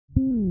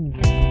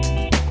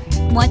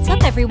What's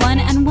up, everyone,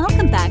 and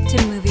welcome back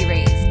to Movie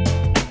Raised.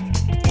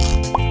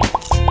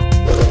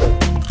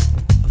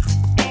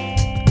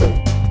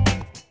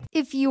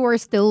 If you are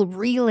still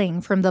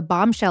reeling from the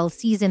bombshell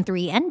Season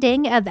 3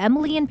 ending of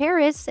Emily in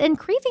Paris and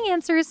craving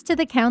answers to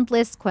the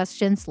countless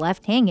questions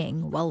left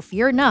hanging, well,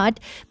 fear not,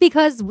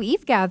 because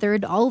we've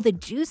gathered all the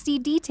juicy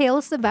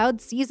details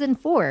about Season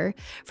 4,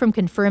 from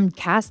confirmed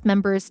cast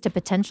members to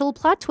potential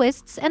plot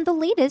twists and the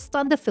latest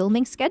on the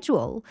filming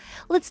schedule.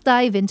 Let's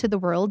dive into the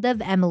world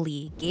of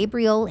Emily,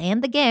 Gabriel,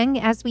 and the gang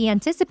as we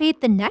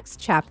anticipate the next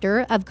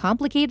chapter of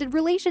complicated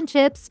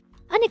relationships,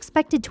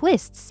 unexpected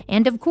twists,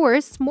 and of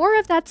course, more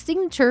of that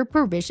signature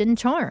Parisian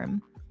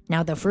charm.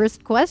 Now the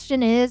first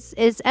question is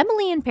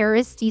Emily in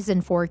Paris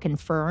Season 4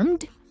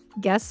 confirmed?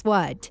 Guess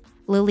what?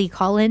 Lily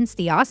Collins,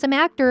 the awesome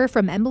actor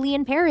from Emily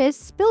in Paris,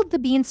 spilled the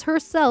beans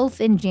herself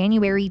in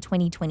January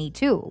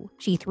 2022.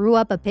 She threw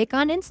up a pic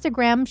on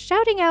Instagram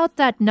shouting out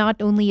that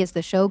not only is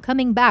the show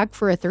coming back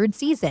for a third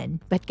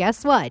season, but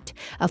guess what?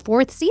 A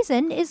fourth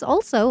season is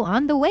also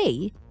on the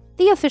way.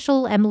 The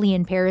official Emily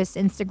in Paris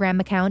Instagram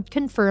account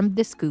confirmed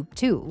the scoop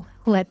too.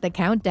 Let the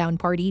countdown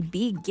party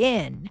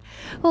begin.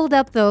 Hold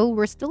up though,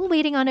 we're still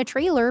waiting on a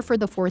trailer for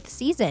the fourth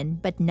season,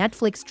 but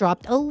Netflix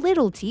dropped a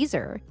little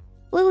teaser.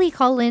 Lily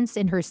Collins,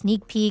 in her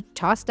sneak peek,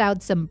 tossed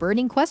out some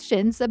burning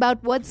questions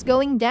about what's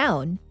going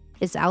down.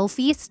 Is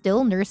Alfie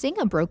still nursing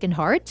a broken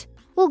heart?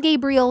 Will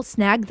Gabriel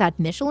snag that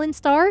Michelin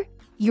star?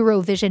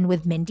 Eurovision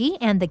with Mindy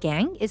and the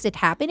gang? Is it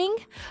happening?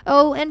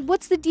 Oh, and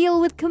what's the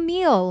deal with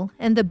Camille?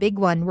 And the big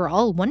one we're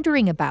all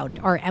wondering about,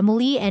 are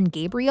Emily and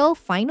Gabriel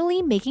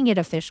finally making it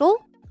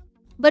official?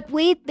 But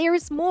wait,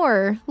 there's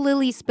more.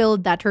 Lily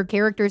spilled that her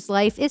character's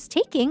life is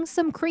taking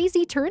some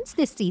crazy turns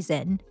this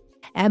season.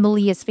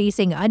 Emily is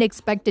facing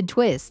unexpected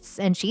twists,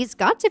 and she's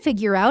got to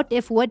figure out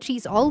if what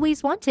she's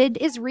always wanted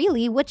is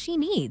really what she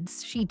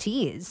needs, she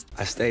teased.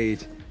 I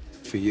stayed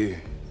for you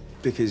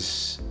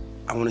because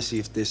I want to see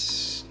if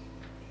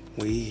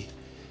we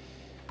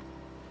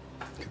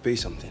could be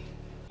something.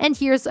 And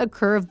here's a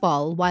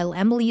curveball. While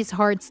Emily's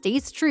heart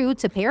stays true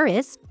to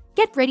Paris,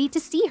 get ready to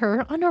see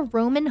her on a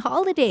Roman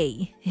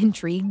holiday.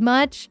 Intrigued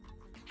much?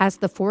 Has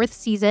the fourth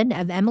season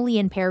of Emily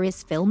in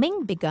Paris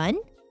filming begun?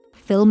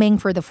 Filming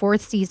for the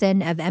fourth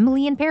season of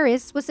Emily in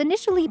Paris was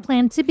initially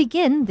planned to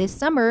begin this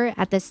summer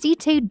at the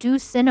Cité du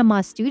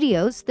Cinéma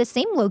Studios, the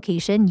same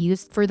location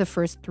used for the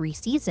first 3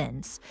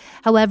 seasons.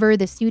 However,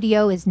 the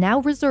studio is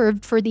now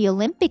reserved for the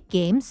Olympic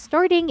Games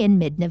starting in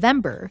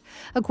mid-November.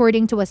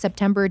 According to a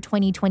September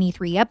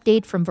 2023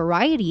 update from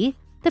Variety,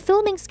 the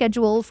filming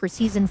schedule for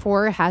Season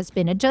 4 has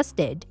been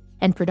adjusted,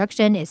 and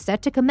production is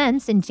set to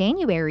commence in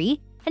January,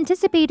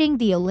 anticipating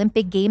the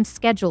Olympic Games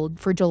scheduled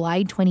for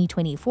July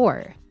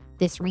 2024.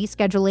 This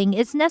rescheduling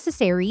is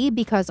necessary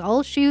because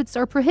all shoots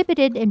are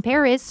prohibited in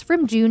Paris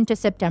from June to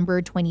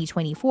September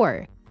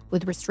 2024,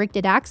 with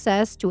restricted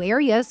access to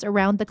areas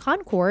around the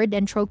Concorde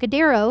and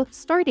Trocadero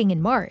starting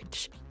in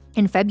March.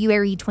 In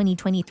February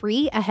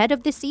 2023, ahead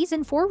of the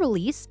Season 4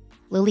 release,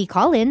 Lily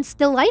Collins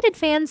delighted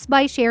fans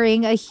by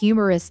sharing a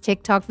humorous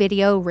TikTok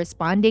video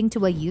responding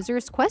to a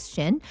user's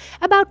question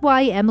about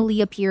why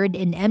Emily appeared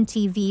in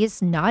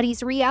MTV's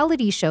Naughty's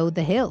reality show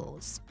The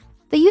Hills.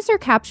 The user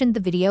captioned the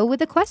video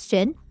with a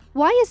question,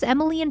 "Why is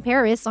Emily in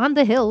Paris on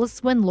the hills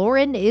when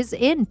Lauren is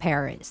in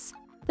Paris?"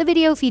 The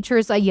video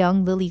features a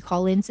young Lily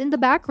Collins in the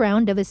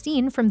background of a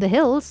scene from The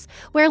Hills,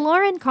 where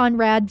Lauren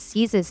Conrad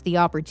seizes the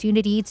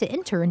opportunity to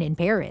intern in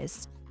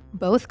Paris.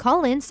 Both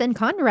Collins and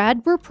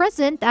Conrad were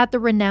present at the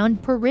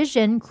renowned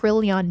Parisian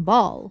Crillon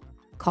Ball,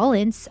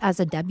 Collins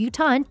as a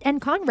debutante and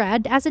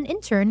Conrad as an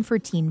intern for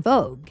Teen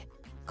Vogue.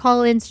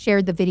 Collins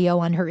shared the video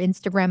on her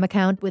Instagram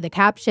account with a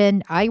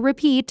caption, "I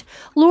repeat,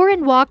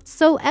 Lauren walked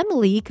so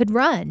Emily could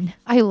run."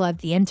 I love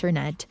the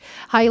internet,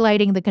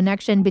 highlighting the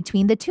connection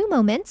between the two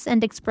moments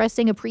and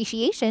expressing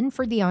appreciation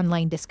for the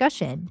online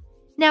discussion.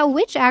 Now,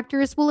 which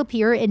actors will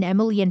appear in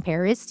Emily in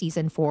Paris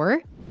Season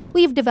 4?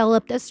 We've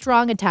developed a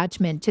strong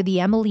attachment to the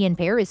Emily in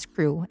Paris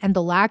crew, and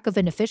the lack of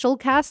an official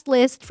cast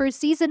list for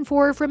Season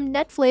 4 from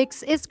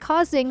Netflix is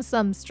causing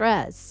some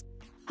stress.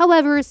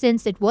 However,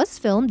 since it was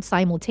filmed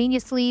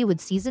simultaneously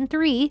with Season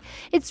 3,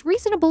 it's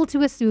reasonable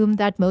to assume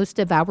that most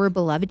of our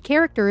beloved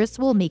characters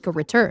will make a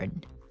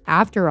return.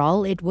 After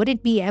all, it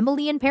wouldn't be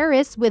Emily in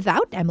Paris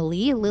without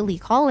Emily, Lily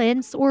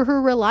Collins, or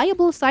her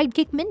reliable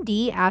sidekick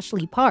Mindy,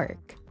 Ashley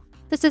Park.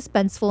 The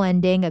suspenseful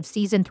ending of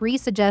Season 3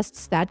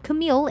 suggests that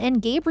Camille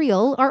and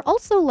Gabriel are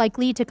also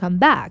likely to come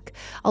back,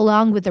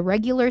 along with the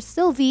regular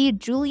Sylvie,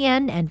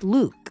 Julien, and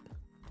Luke.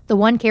 The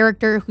one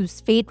character whose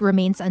fate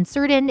remains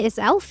uncertain is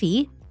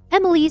Alfie,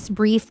 Emily's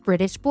brief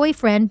British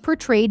boyfriend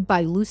portrayed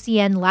by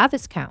Lucien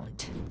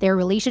Laviscount. Their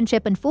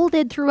relationship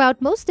unfolded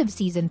throughout most of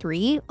Season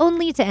 3,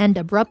 only to end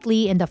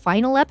abruptly in the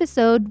final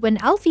episode when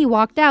Alfie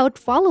walked out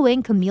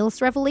following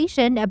Camille's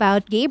revelation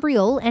about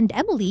Gabriel and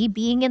Emily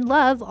being in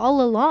love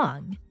all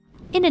along.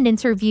 In an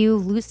interview,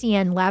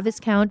 Lucien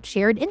Laviscount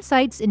shared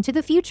insights into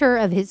the future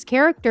of his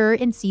character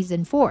in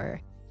Season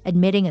 4.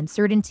 admitting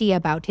uncertainty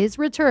about his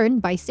return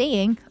by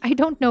saying, "I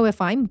don't know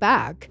if I'm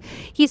back."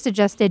 He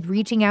suggested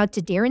reaching out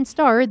to Darren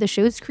Star, the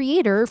show's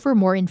creator, for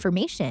more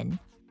information.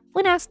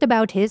 When asked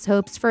about his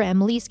hopes for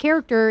Emily's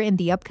character in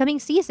the upcoming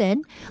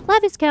season,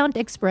 Laviscount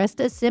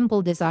expressed a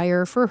simple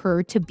desire for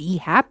her to be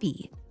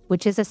happy,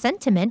 which is a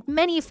sentiment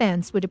many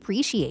fans would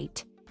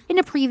appreciate. In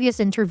a previous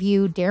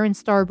interview, Darren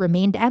Star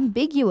remained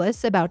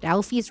ambiguous about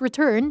Alfie's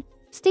return,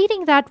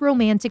 stating that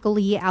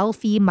romantically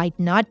Alfie might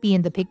not be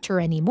in the picture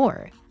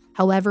anymore.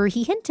 However,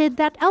 he hinted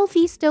that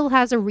Alfie still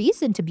has a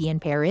reason to be in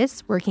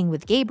Paris, working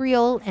with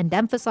Gabriel, and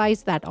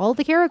emphasized that all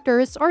the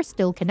characters are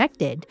still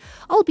connected,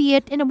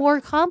 albeit in a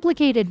more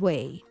complicated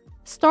way.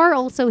 Star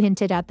also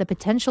hinted at the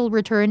potential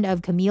return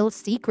of Camille's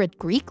secret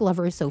Greek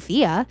lover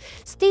Sophia,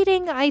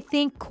 stating, "I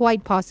think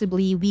quite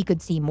possibly we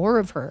could see more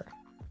of her."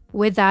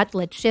 With that,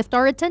 let's shift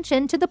our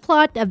attention to the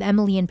plot of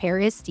Emily in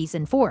Paris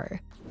Season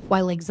 4.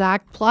 While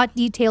exact plot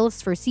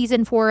details for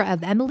Season 4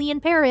 of Emily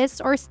in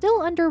Paris are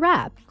still under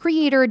wrap,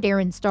 creator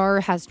Darren Star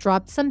has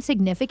dropped some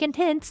significant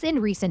hints in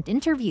recent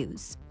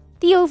interviews.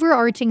 The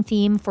overarching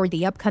theme for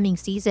the upcoming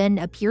season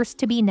appears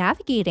to be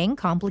navigating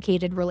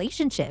complicated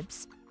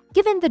relationships.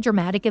 Given the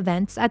dramatic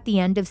events at the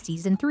end of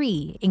Season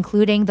 3,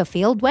 including the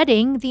failed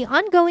wedding, the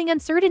ongoing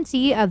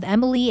uncertainty of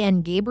Emily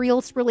and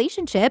Gabriel's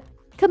relationship,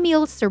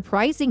 Camille's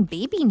surprising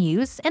baby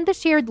news, and the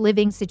shared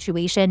living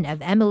situation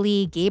of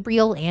Emily,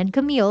 Gabriel, and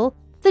Camille,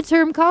 the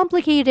term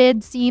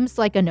complicated seems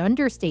like an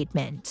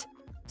understatement.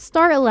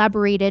 Star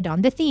elaborated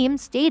on the theme,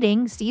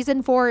 stating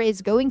Season 4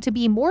 is going to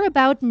be more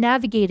about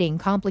navigating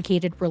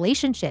complicated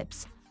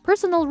relationships,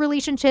 personal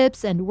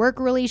relationships, and work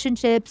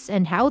relationships,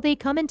 and how they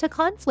come into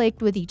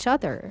conflict with each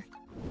other.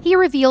 He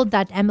revealed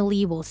that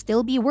Emily will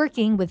still be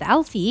working with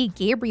Alfie,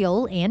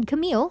 Gabriel, and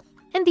Camille,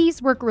 and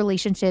these work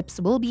relationships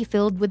will be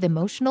filled with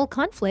emotional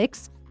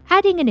conflicts,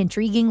 adding an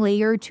intriguing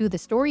layer to the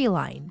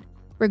storyline.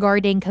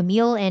 Regarding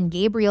Camille and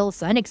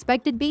Gabriel's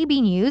unexpected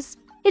baby news,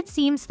 it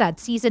seems that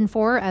Season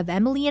 4 of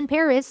Emily in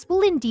Paris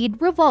will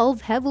indeed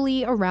revolve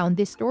heavily around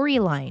this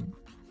storyline.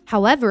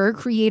 However,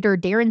 creator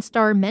Darren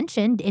Star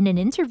mentioned in an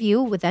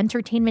interview with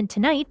Entertainment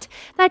Tonight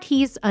that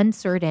he's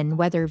uncertain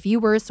whether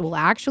viewers will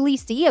actually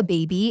see a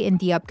baby in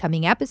the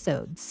upcoming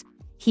episodes.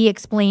 He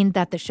explained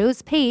that the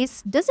show's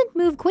pace doesn't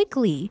move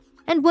quickly,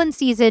 and one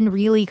season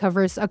really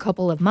covers a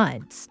couple of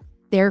months.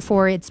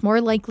 Therefore, it's more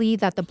likely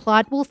that the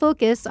plot will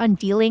focus on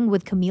dealing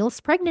with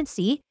Camille's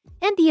pregnancy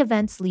and the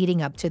events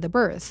leading up to the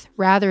birth,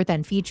 rather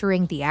than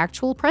featuring the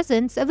actual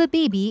presence of a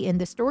baby in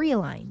the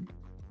storyline.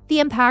 The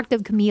impact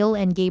of Camille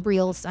and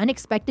Gabriel's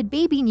unexpected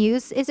baby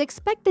news is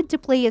expected to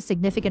play a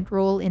significant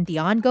role in the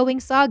ongoing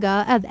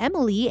saga of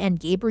Emily and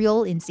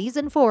Gabriel in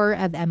Season 4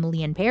 of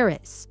Emily in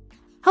Paris.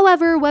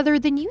 However, whether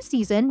the new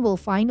season will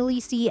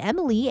finally see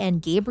Emily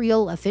and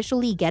Gabriel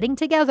officially getting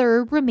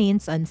together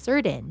remains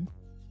uncertain.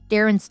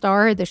 Darren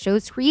Star, the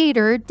show's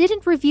creator,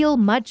 didn't reveal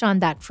much on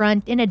that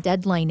front in a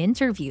Deadline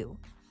interview.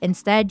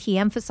 Instead, he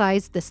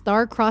emphasized the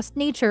star-crossed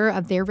nature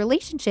of their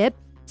relationship,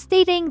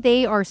 stating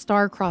they are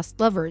star-crossed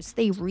lovers.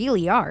 They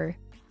really are.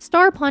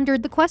 Star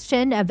pondered the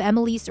question of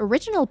Emily's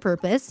original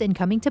purpose in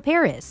coming to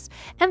Paris,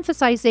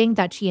 emphasizing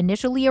that she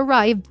initially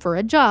arrived for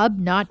a job,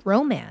 not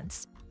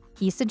romance.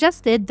 He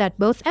suggested that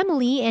both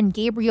Emily and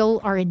Gabriel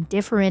are in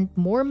different,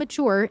 more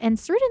mature, and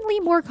certainly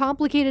more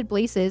complicated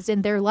places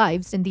in their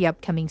lives in the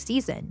upcoming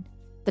season.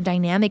 The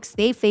dynamics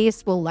they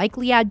face will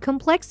likely add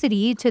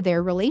complexity to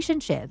their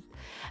relationship.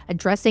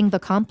 Addressing the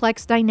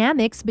complex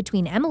dynamics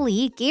between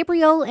Emily,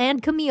 Gabriel,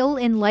 and Camille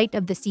in light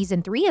of the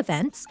Season 3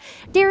 events,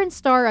 Darren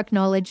Star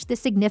acknowledged the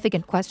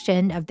significant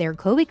question of their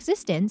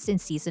coexistence in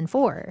Season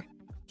 4.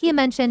 He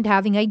mentioned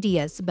having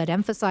ideas, but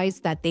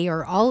emphasized that they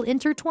are all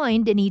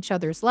intertwined in each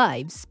other's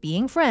lives,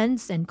 being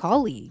friends and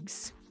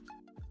colleagues.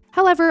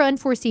 However,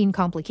 unforeseen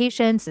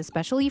complications,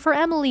 especially for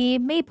Emily,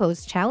 may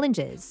pose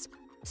challenges.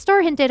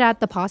 Star hinted at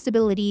the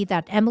possibility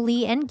that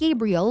Emily and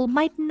Gabriel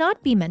might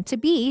not be meant to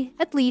be,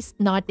 at least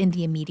not in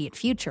the immediate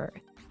future.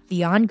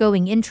 The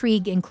ongoing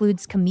intrigue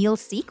includes Camille's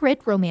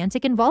secret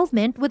romantic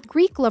involvement with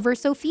Greek lover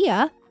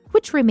Sophia,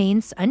 which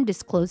remains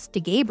undisclosed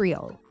to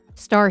Gabriel.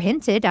 Star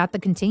hinted at the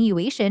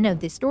continuation of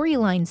the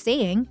storyline,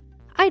 saying,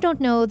 "I don't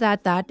know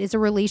that is a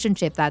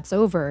relationship that's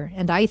over,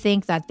 and I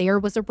think that there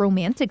was a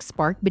romantic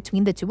spark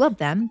between the two of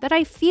them that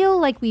I feel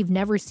like we've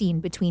never seen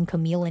between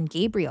Camille and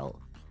Gabriel.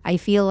 I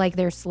feel like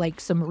there's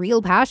some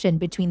real passion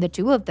between the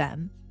two of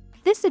them."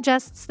 This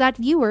suggests that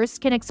viewers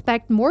can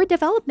expect more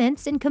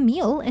developments in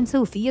Camille and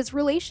Sophia's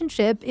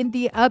relationship in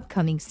the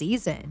upcoming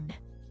season.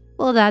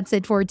 Well, that's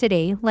it for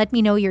today. Let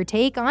me know your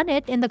take on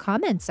it in the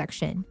comments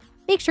section.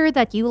 Make sure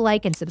that you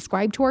like and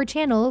subscribe to our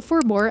channel for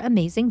more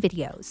amazing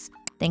videos.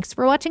 Thanks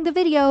for watching the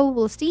video.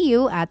 We'll see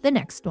you at the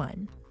next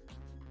one.